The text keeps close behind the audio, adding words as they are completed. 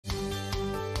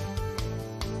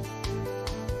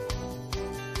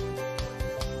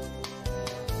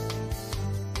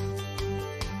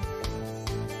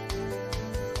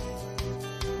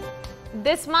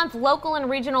This month, local and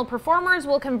regional performers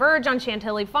will converge on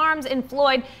Chantilly Farms in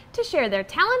Floyd to share their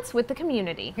talents with the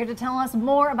community. Here to tell us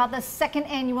more about the second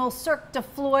annual Cirque du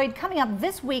Floyd coming up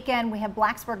this weekend, we have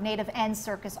Blacksburg native and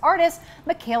circus artist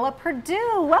Michaela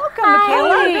Perdue. Welcome,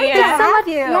 Michaela. Great to have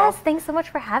you. Yes, thanks so much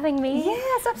for having me.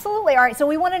 Yes, absolutely. All right, so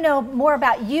we want to know more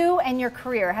about you and your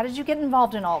career. How did you get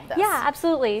involved in all of this? Yeah,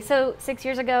 absolutely. So 6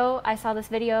 years ago, I saw this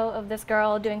video of this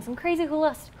girl doing some crazy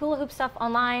hula hoop stuff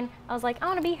online. I was like, I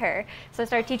want to be her. So I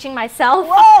started teaching myself.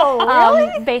 Whoa,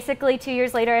 really? Basically, 2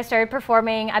 years later, I started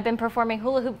performing. I've been performing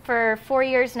hula hoop for 4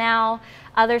 years now,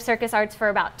 other circus arts for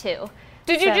about 2.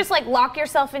 Did you just like lock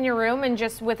yourself in your room and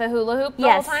just with a hula hoop the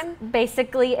whole time? Yes,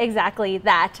 basically exactly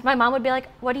that. My mom would be like,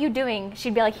 what are you doing?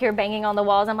 She'd be like here banging on the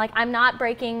walls. I'm like, I'm not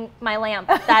breaking my lamp.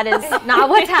 That is not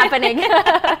what's happening.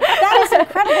 That is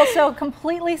incredible. So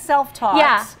completely self-taught.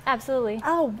 Yeah, absolutely.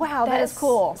 Oh, wow, that is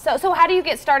cool. So how do you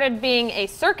get started being a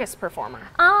circus performer?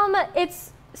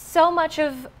 It's so much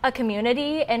of a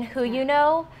community and who you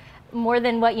know, more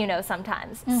than what you know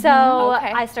sometimes. So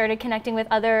I started connecting with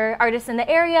other artists in the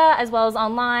area as well as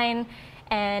online,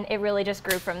 and it really just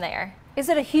grew from there. Is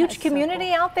it a huge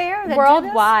community out there? That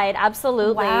Worldwide,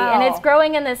 absolutely. Wow. And it's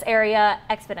growing in this area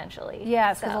exponentially.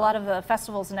 Yes, because a lot of the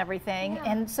festivals and everything.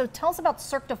 Yeah. And so tell us about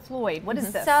Cirque du Floyd. What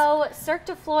is this? So Cirque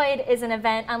du Floyd is an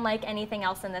event unlike anything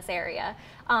else in this area.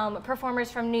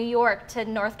 Performers from New York to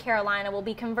North Carolina will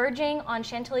be converging on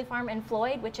Chantilly Farm in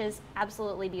Floyd, which is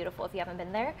absolutely beautiful if you haven't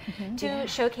been there, to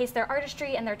showcase their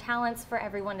artistry and their talents for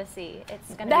everyone to see.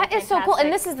 It's going to be That is so cool.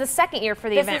 And this is the second year for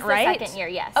the event, right? This is the second year,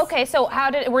 yes. Okay, so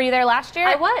were you there last year?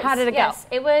 I was. How did it go?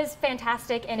 It was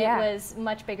fantastic, and it was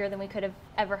much bigger than we could have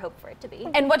ever hoped for it to be.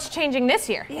 And what's changing this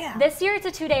year? Yeah. This year it's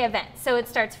a 2-day event, so it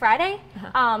starts Friday.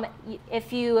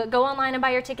 If you go online and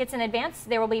buy your tickets in advance,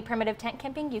 there will be primitive tent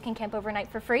camping. You can camp overnight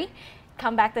for free.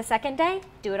 Come back the second day,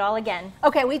 do it all again.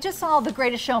 Okay, we just saw The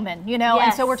Greatest Showman, you know,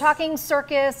 and so we're talking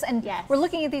circus, and we're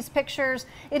looking at these pictures.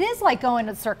 It is like going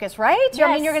to the circus, right? Yes.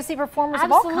 I mean, you're going to see performers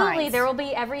of all kinds. Absolutely, there will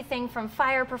be everything from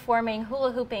fire performing,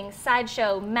 hula hooping,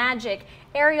 sideshow, magic,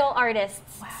 aerial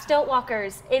artists, stilt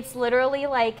walkers. It's literally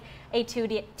like a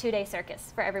two-day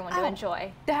circus for everyone to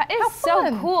enjoy. That is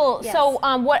so cool. Yes. So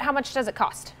how much does it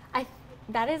cost?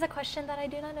 That is a question that I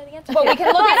do not know the answer to. But we can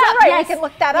look it up. Right, we can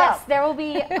look that up. Yes, there will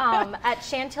be at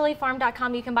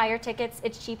chantillyfarm.com. You can buy your tickets.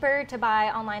 It's cheaper to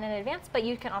buy online in advance, but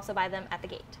you can also buy them at the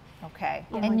gate. Okay,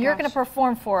 and you're going to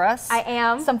perform for us. I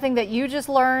am. Something that you just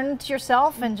learned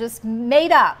yourself and just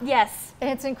made up. Yes.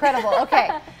 It's incredible. Okay.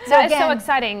 That is so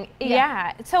exciting.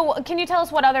 Yeah. So can you tell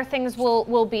us what other things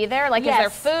will be there? Like, is there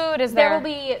food? There will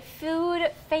be food,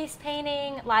 face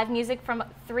painting, live music from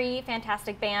 3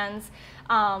 fantastic bands.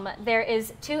 There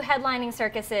is 2 headlining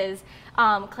circuses,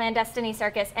 Clandestiny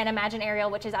Circus and Imagine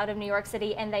Aerial, which is out of New York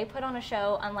City, and they put on a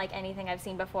show unlike anything I've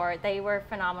seen before. They were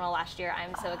phenomenal last year.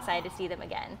 I'm so excited to see them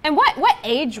again. And what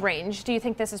age range do you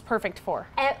think this is perfect for?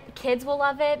 Kids will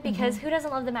love it because who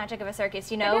doesn't love the magic of a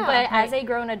circus, you know? But as a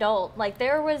grown adult, like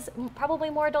there was probably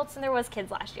more adults than there was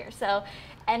kids last year, so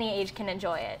any age can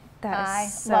enjoy it. I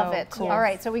love it. Cool. All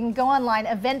right, so we can go online.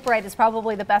 Eventbrite is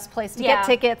probably the best place to get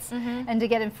tickets and to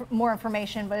get more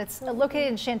information, but it's located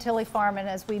in Chantilly Farm, and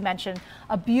as we mentioned,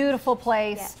 a beautiful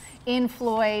place in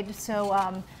Floyd.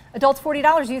 So adults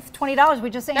 $40, youth $20. We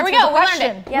just answered the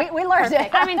question. We learned it.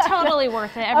 I mean, totally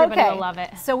worth it. Everybody will love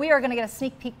it. So we are going to get a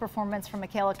sneak peek performance from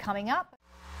Michaela coming up.